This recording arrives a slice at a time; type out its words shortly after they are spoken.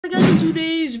Alright guys, in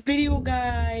today's video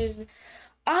guys,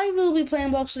 I will be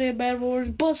playing Box today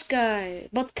Bedwars,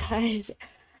 but guys,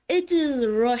 it is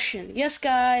Russian. Yes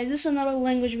guys, this is another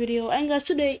language video, and guys,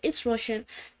 today it's Russian.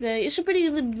 It's a pretty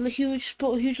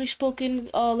hugely spoken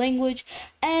language,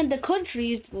 and the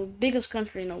country is the biggest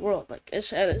country in the world. Like it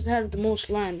has the most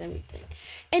land and everything.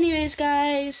 Anyways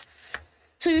guys,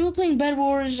 so we were playing Bed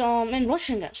Wars in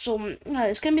Russian guys. So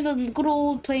it's gonna be the good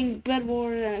old playing Bed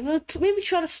Wars, and we'll maybe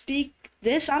try to speak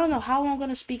this. I don't know how I'm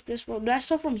gonna speak this. Well, do I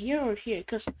start from here or here?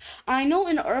 Because I know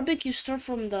in Arabic you start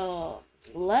from the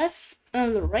left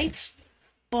and the right,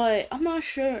 but I'm not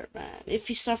sure, man, if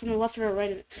you start from the left or the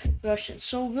right in Russian.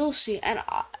 So we'll see. And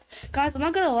guys, I'm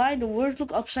not gonna lie, the words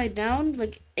look upside down.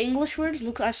 Like English words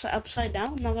look upside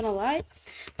down. I'm not gonna lie,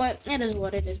 but it is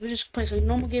what it is. We just play some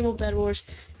normal game of Bed Wars,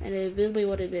 and it will be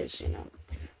what it is, you know.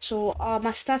 So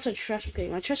my stats are trash. Okay,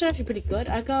 my stats are actually pretty good.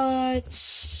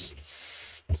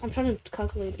 I'm trying to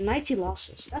calculate 90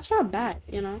 losses. That's not bad,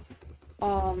 you know.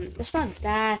 It's not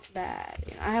that bad.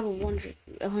 You know, I have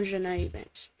 190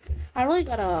 wins. I really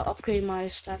gotta upgrade my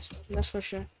stats, that's for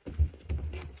sure.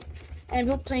 And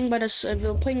we're playing by this.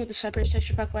 We're playing with the Cypress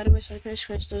texture pack, by the way. Cypress,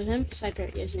 credits to him.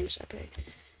 Cypress, yeah, his name is Cypress.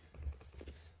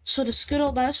 So the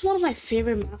Skittle, that's one of my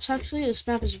favorite maps actually. This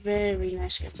map is very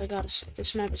nice, guys. I gotta say,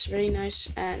 this map is very nice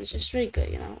and it's just very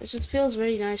good, you know. It just feels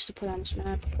very nice to play on this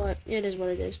map, but it is what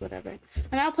it is, whatever. I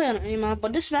mean, I'll play on any map,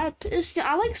 but this map is,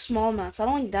 I like small maps. I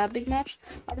don't like that big maps,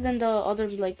 other than the other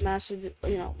like maps, you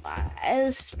know.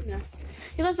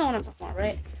 You guys know what I'm talking about,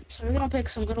 right? So we're gonna pick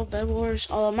some good old Bed Wars.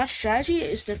 My strategy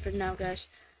is different now, guys.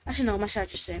 Actually, no, my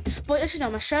strategy is the same. But actually, no,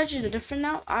 my strategy is different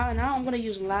now. Now I'm gonna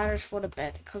use ladders for the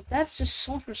bed, because that's just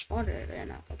so much smarter right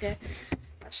now, okay?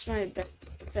 That's my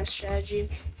best strategy.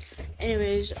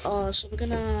 Anyways, so we're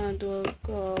gonna do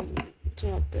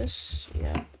something like this.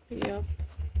 Yep.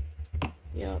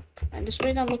 And this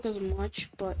may not look as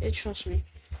much, but trust me.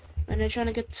 And they're trying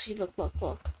to get to see, look.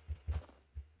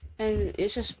 And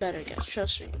it's just better, guys,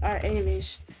 trust me. Alright,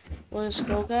 anyways. Well, let's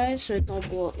go, guys, so we don't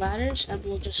blow up ladders, and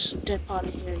we'll just dip out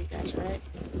of here, you guys, alright?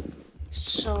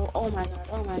 So, oh my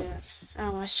god.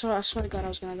 I swear to god I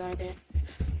was gonna die there.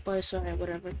 But it's alright,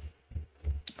 whatever.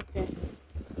 Okay.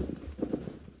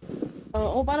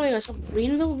 Oh, by the way, guys, some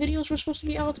Greenville videos were supposed to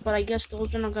be out, but I guess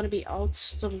those are not gonna be out.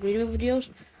 Some Greenville videos.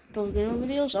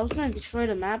 I was gonna destroy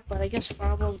the map, but I guess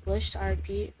Fireballs glitched.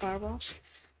 RP Fireballs.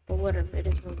 But whatever, it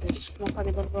is what it is. Come on, find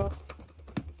me, little bro.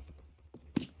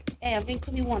 Hey, I'm being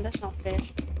 2v1, that's not fair.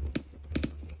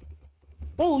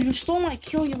 Oh, you stole my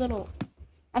kill, you little.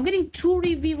 I'm getting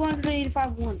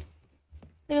 2v185 1. Let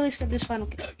me at least get this final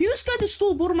kill. You just got to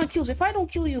stole both of my kills. If I don't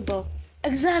kill you, bro.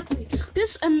 Exactly.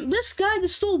 This guy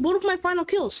just stole both of my final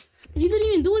kills. And he didn't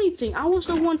even do anything. I was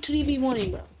the one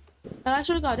 3v1ing, bro. And I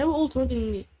swear to god, they were all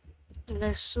targeting me. And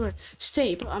I swear.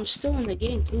 Stay, bro. I'm still in the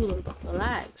game too, little bro.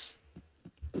 Relax.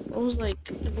 I was like,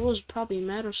 the bro was probably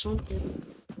mad or something.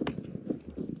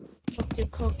 Get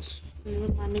cooked.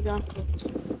 Maybe I'm cooked.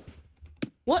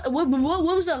 What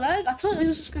was that lag? I thought it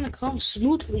was just gonna come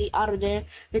smoothly out of there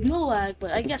with no lag,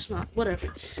 but I guess not.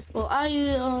 Whatever. Well,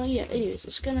 yeah. Anyways,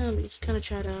 just gonna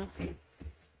try to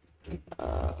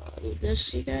do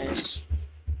this, you guys,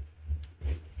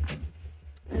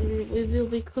 and we will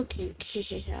be cooking.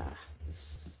 Yeah.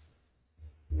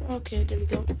 Okay, there we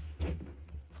go.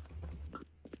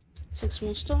 6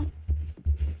 more stone.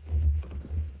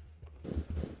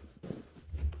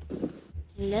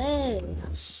 Hello,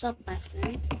 what's up, my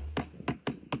friend?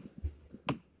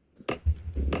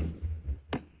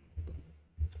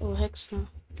 Oh, heck no.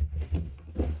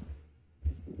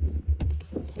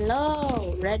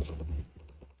 Hello, red.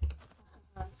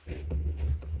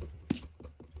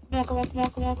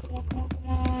 Come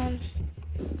on.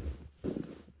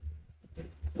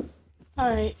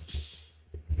 Alright.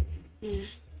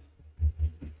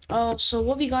 So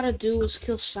what we gotta do is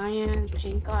kill Cyan,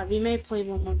 Pink. God, we may play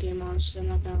one more game, honestly, I'm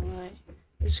not gonna lie.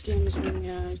 This game is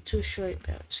being too short,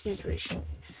 bro. This game's pretty short.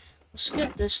 Let's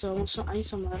skip this though. I need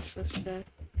some ladders for sure.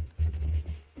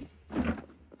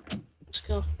 Let's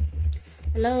go.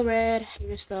 Hello, Red.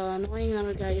 You're just annoying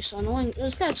another guy. You're so annoying.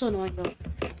 This guy's so annoying, bro.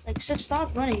 Like, just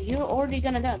stop running. You're already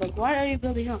gonna die. Like, why are you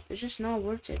building up? It's just not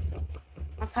worth it, bro.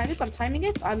 I'm timing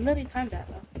it. I literally timed that,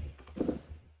 bro.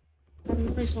 I'm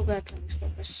really so bad at timing stuff,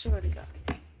 I swear to god.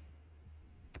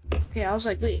 Okay, I was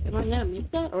like, wait, am I gonna make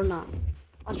that or not?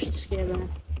 I was just scared, man.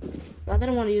 I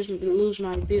didn't want to lose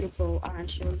my beautiful iron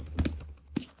sword.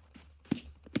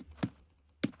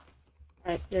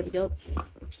 Alright, there we go.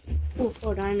 Oh,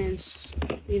 4 diamonds.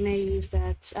 We may use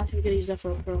that. Actually, we're gonna use that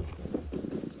for a pro.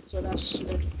 So that's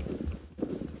good.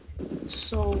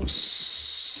 So,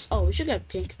 oh, we should get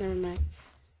pink. Never mind.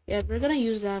 Yeah, we're gonna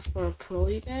use that for a pro,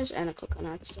 you guys, and a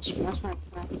coconut. That's my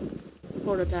plan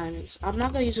for the diamonds. I'm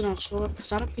not gonna use it on sword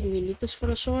because I don't think we need this for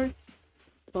the sword.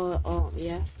 But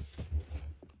yeah.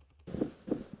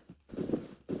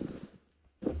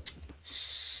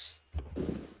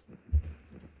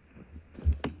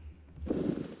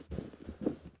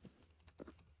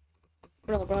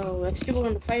 Bro, these people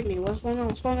gonna fight me. What's going on?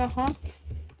 What's going on, huh? I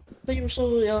thought you were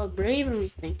so brave and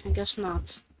everything. I guess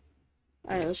not.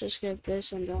 Alright, let's just get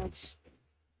this and that.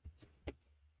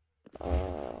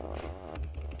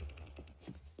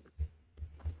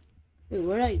 Wait,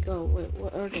 where'd I go? Wait,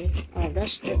 what are they? Oh,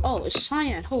 that's the. Oh, it's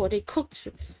cyan. Oh, they cooked.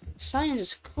 Cyan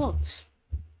is cooked.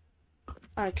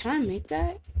 Alright, can I make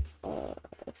that?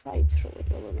 If I throw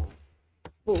it over now.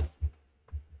 Oh.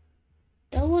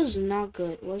 That was not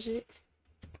good, was it?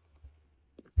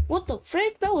 What the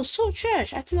frick? That was so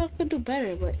trash. I thought I could do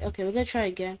better, but okay, we're gonna try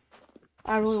again.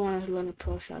 I really wanted to learn a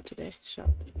pro shot today,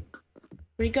 so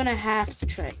we're gonna have to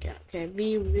try again. Okay,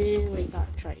 we really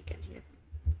gotta try again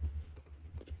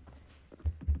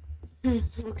here.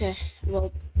 Okay,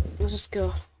 well, let's just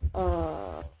go.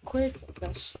 Quick,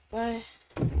 that's bye.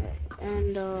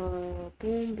 And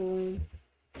boom, boom.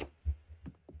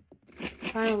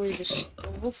 Finally, just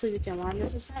hopefully we can land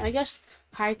this time. I guess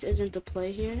height isn't the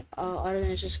play here. Other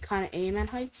than just kind of aim at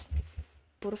height,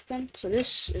 both of them. So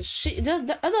this is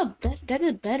that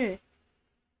did better.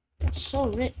 That's so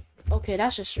rigged. Okay,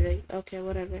 that's just rigged. Okay,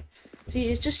 whatever. See,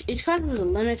 it's kind of the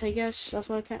limit, I guess.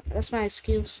 That's my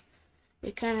excuse.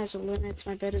 It kind of has a limit.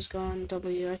 My bed is gone.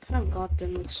 W. I kind of got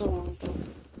them like so long ago.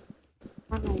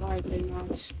 I don't know why I did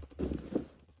not.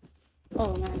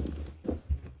 Oh man.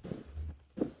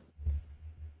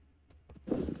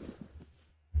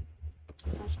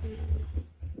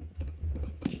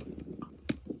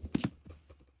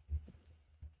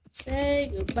 Say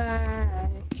goodbye.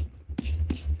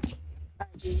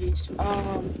 Alright, GG's.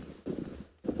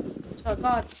 So I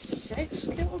got 6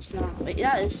 kills? No, wait,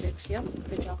 that is 6. Yep,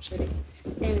 good job, City.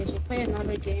 Anyways, we'll play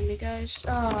another game, you guys.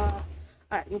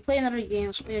 Alright, we'll play another game.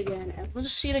 Let's play again, and we'll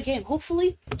just see the game.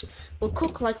 Hopefully, we'll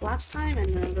cook like last time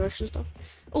and the Russian stuff.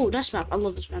 Oh, this map. I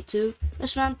love this map too.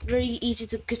 This map very easy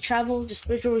to travel. Just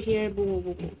bridge over here. Boom, boom,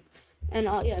 boom, boom. And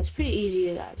yeah, it's pretty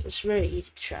easy, guys. It's very easy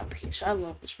to travel here. So I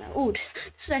love this map. Oh,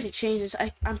 this actually changes.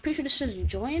 I'm pretty sure this is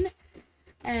join,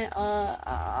 and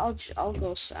I'll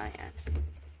go cyan.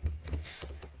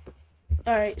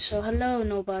 Alright, so hello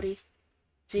nobody.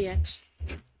 ZX.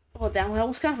 Oh damn, that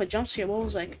was kind of a jump scare. What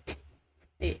was like?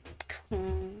 Wait. How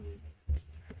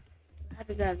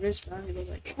did that wristband? It was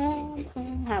like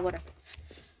whatever.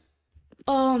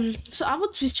 So I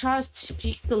would just try to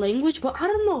speak the language, but I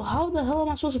don't know how the hell am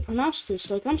I supposed to pronounce this.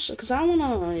 Like cause I don't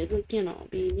wanna like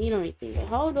be mean or anything. But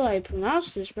how do I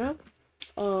pronounce this, bro?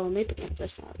 Maybe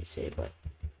that's not how you say it, but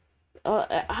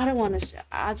I don't want to say.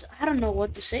 I don't know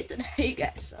what to say today,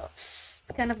 guys. So it's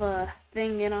kind of a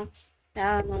thing, I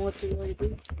don't know what to really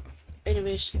do.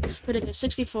 Anyways, we're gonna get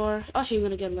 64. Actually, we're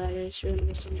gonna get ladders. We're gonna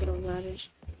get some good old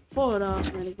ladders. Forward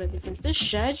off, man. Defense. This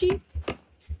strategy.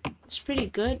 It's pretty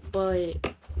good, but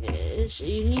it's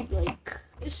you need like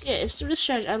it's this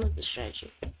strategy. I like this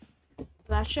strategy.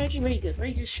 That strategy, very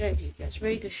good strategy, guys,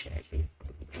 very good strategy.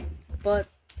 But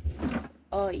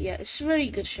yeah, it's a very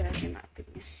good strategy in my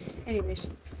opinion. Anyways,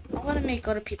 I want to make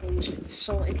other people use it,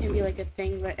 so it can be like a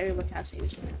thing where everybody has to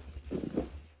use it.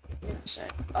 So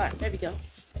alright, there we go.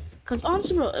 Cause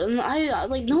honestly, bro, I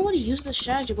like nobody used the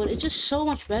strategy, but it's just so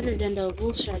much better than the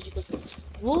wool strategy. Cause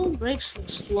wool breaks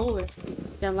slower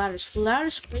than ladders.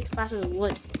 Ladders break faster than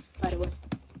wood, by the way.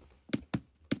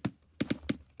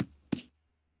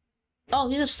 Oh,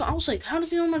 he just. I was like, how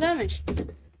does he do more damage?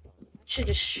 Should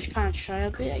just kind of try a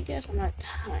bit, I guess. I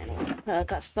know. I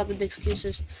got stupid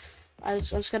excuses. I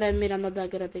just gotta admit I'm not that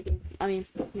good at the game. I mean,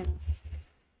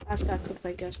 I just got cooked,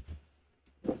 I guess.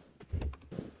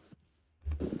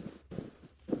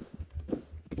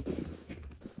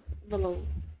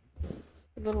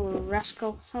 Little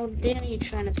rascal. How dare you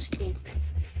trying to escape?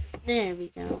 There we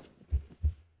go.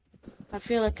 I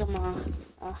feel like I'm I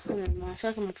don't know. I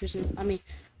feel like I'm a prison. I mean,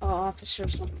 officer or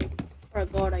something, or a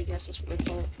guard. I guess that's what they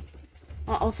call it.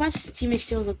 If my teammate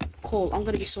steals the coal, I'm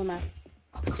gonna be so mad.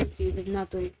 Oh, thank you. You did not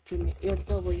do it, teammate. You're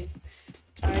W.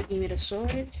 Alright, give me the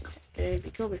sword. There we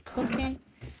go. We're cooking.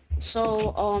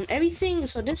 So everything.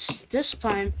 So this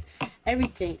time,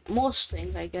 everything, most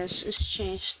things, I guess, is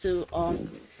changed to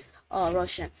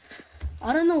Russian.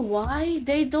 I don't know why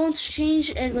they don't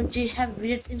change and like they have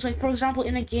weird things. Like for example,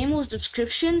 in a game's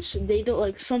descriptions, they don't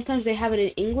like sometimes they have it in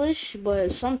English,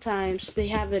 but sometimes they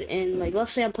have it in like let's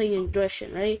say I'm playing in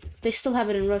Russian, right? They still have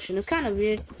it in Russian. It's kind of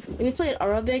weird. Like, we played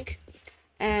Arabic,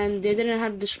 and they didn't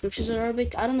have descriptions in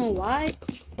Arabic. I don't know why,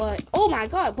 but oh my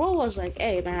god, bro was like,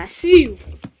 "Hey man, I see you.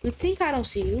 You think I don't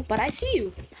see you, but I see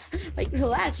you." Like,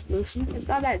 relax, Lucy. It's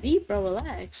not that deep, bro.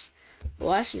 Relax.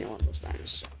 Well, actually, one of those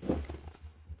times.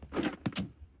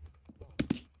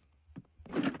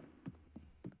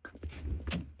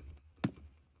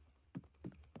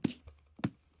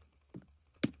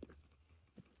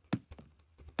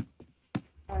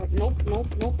 Alright, nope.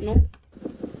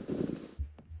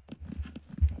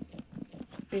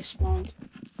 They spawned.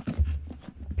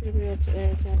 They're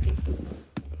attacking.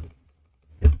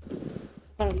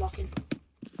 Got him locking.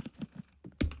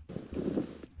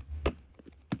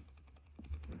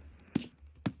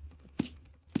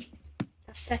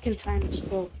 A second time it's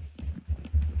full.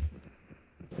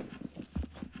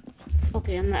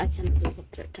 Okay, I can't do it up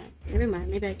third time. Never mind,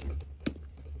 maybe I can.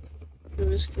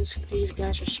 These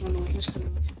guys are so annoying. Let's go.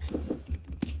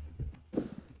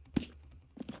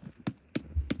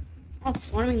 I'm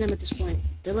farming them at this point.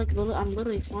 They're like I'm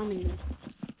literally farming them.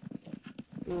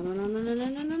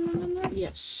 No.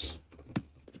 Yes.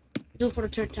 Do it for the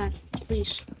third time,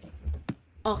 please.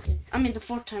 Okay. I mean the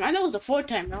fourth time. I know it was the fourth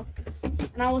time, bro.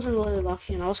 And I wasn't really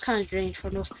lucky, and I was kind of drained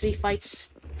from those 3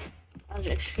 fights. I was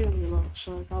extremely low,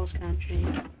 so like, I was kind of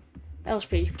drained. That was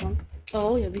pretty fun.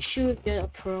 Oh yeah, we should get a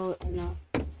pearl and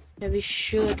yeah, we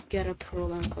should get a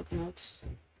pearl and coconuts.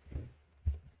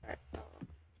 Alright.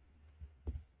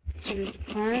 So there's the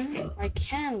plan. I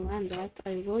can land that.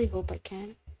 I really hope I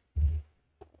can.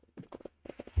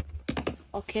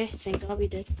 Okay, thank God we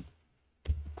did.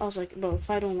 I was like, bro, if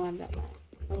I don't land that, man,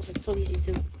 I was like so easy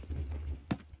too.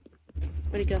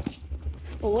 Where'd he go?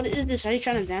 Oh, what is this? Are you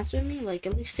trying to dance with me? Like,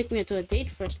 at least take me to a date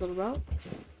first, little bro.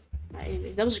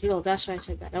 Anyway, that was a girl. That's why I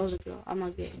said that. That was a girl. I'm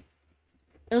not gay.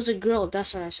 It was a girl.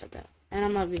 That's why I said that. And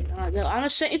I'm not gay. I'm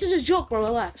just saying, it's just a joke, bro.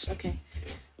 Relax. Okay.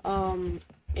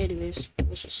 Anyways,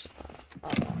 let's just.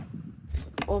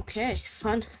 Okay,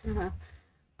 fun.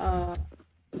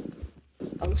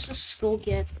 Let's just go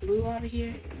get blue out of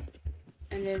here,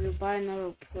 and then we'll buy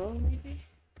another pro, maybe.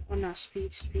 Or not?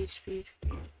 Speed.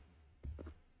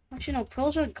 Actually, no.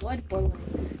 Pros are good, but like,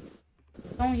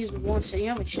 don't use them once, so you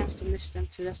have a chance to miss them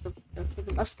too. That's the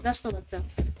like the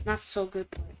not so good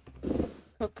part.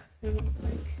 Cook, like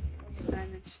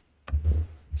diamonds.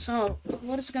 So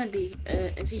what is it gonna be?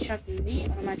 Is he trapping me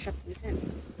or am I trapping him?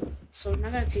 So I'm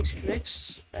gonna take some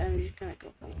bricks and we're gonna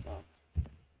go from above.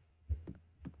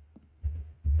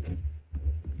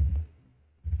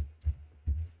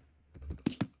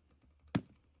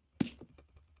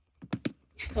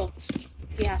 He's cooked.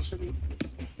 He has to be.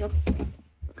 Yep.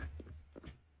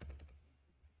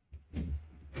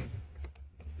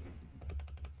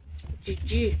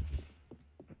 GG.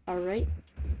 Alright.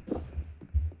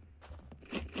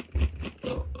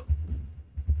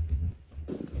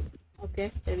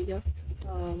 Okay, there we go.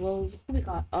 Well, who we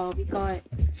got? We got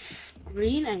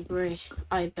green and gray,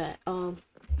 I bet.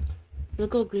 We'll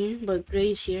go green, but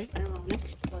gray is here.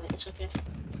 Ironic, but it's okay.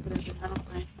 Whatever, I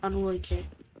don't mind. I don't really care.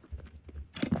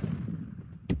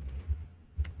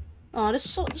 Oh, this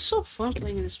is so fun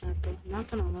playing in this map, bro. I'm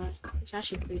not gonna lie. It's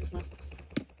actually pretty fun.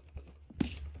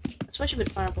 Especially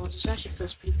with fireballs, it actually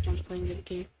feels pretty fun playing the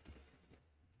game.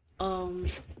 So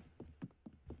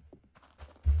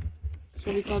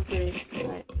we got gray.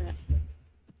 Right, that.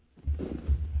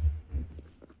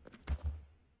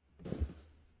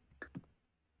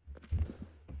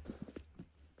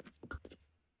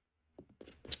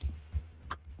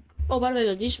 Oh, by the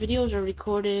way, these videos are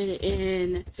recorded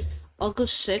in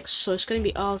August 6th, so it's gonna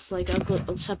be out like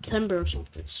September or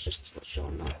something. It's just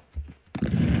showing up.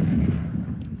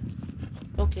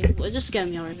 Okay, well, just get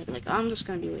me already. Like, I'm just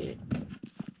gonna be waiting.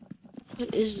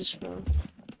 What is this, bro?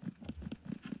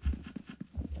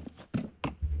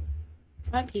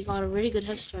 Right, he got a really good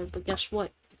head start, but guess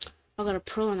what? I got a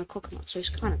pearl and a coconut, so he's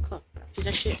kind of cooked. He's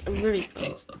actually really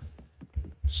cooked.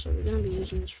 So we're gonna be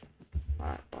using this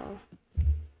fireball.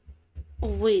 Oh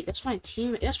wait, that's my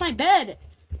teammate. That's my bed.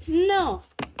 No,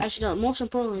 actually, no. Most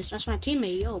importantly, that's my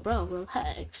teammate. Yo, bro,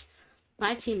 relax.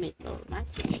 My teammate, bro. My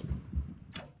teammate.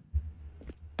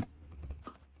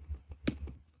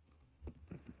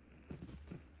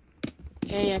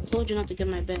 Yeah, I told you not to get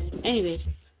my bed. Anyways,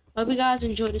 hope you guys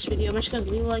enjoyed this video. Make sure to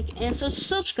leave a like and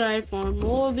subscribe for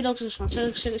more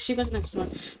videos. See you guys next one.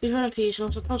 Be sure to peace.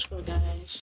 Also, tell us, guys.